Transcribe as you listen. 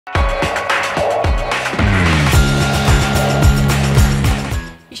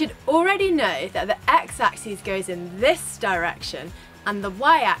already know that the x-axis goes in this direction and the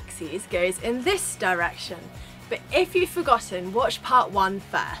y-axis goes in this direction. But if you've forgotten, watch part 1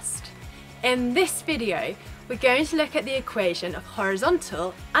 first. In this video, we're going to look at the equation of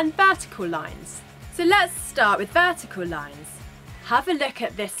horizontal and vertical lines. So let's start with vertical lines. Have a look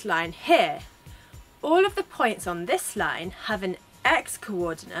at this line here. All of the points on this line have an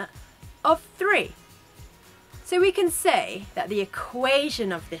x-coordinate of 3. So we can say that the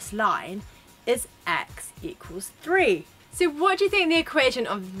equation of this line is x equals 3. So what do you think the equation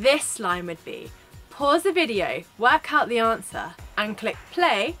of this line would be? Pause the video, work out the answer, and click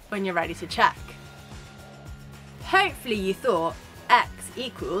play when you're ready to check. Hopefully you thought x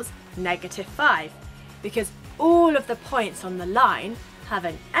equals -5, because all of the points on the line have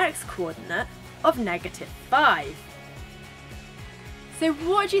an x-coordinate of -5. So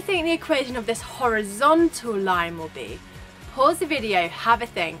what do you think the equation of this horizontal line will be? Pause the video, have a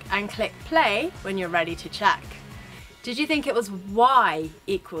think, and click play when you're ready to check. Did you think it was y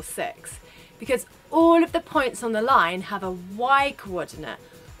equals 6? Because all of the points on the line have a y-coordinate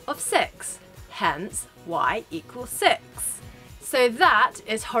of 6, hence y equals 6. So that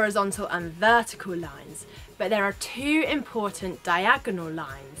is horizontal and vertical lines, but there are two important diagonal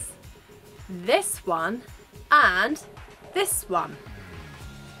lines. This one and this one.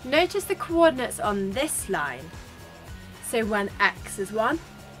 Notice the coordinates on this line. So when x is 1,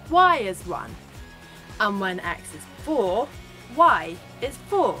 y is 1. And when x is 4, y is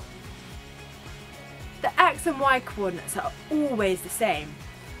 4. The x and y coordinates are always the same.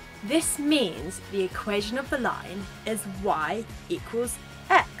 This means the equation of the line is y equals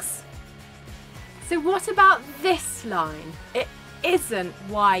x. So what about this line? It isn't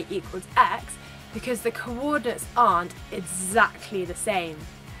y equals x because the coordinates aren't exactly the same.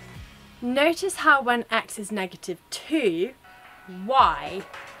 Notice how when x is -2, y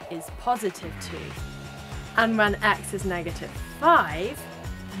is +2. And when x is -5,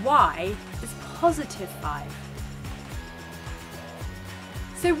 y is +5.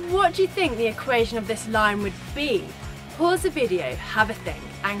 So what do you think the equation of this line would be? Pause the video, have a think,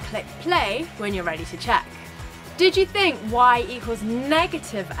 and click play when you're ready to check. Did you think y equals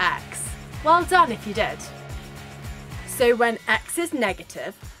 -x? Well done if you did. So when x is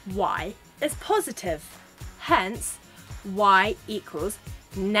negative, y is positive. Hence, y equals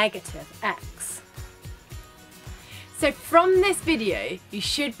 -x. So from this video, you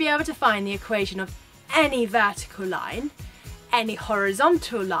should be able to find the equation of any vertical line, any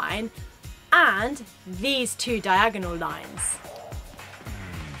horizontal line, and these two diagonal lines.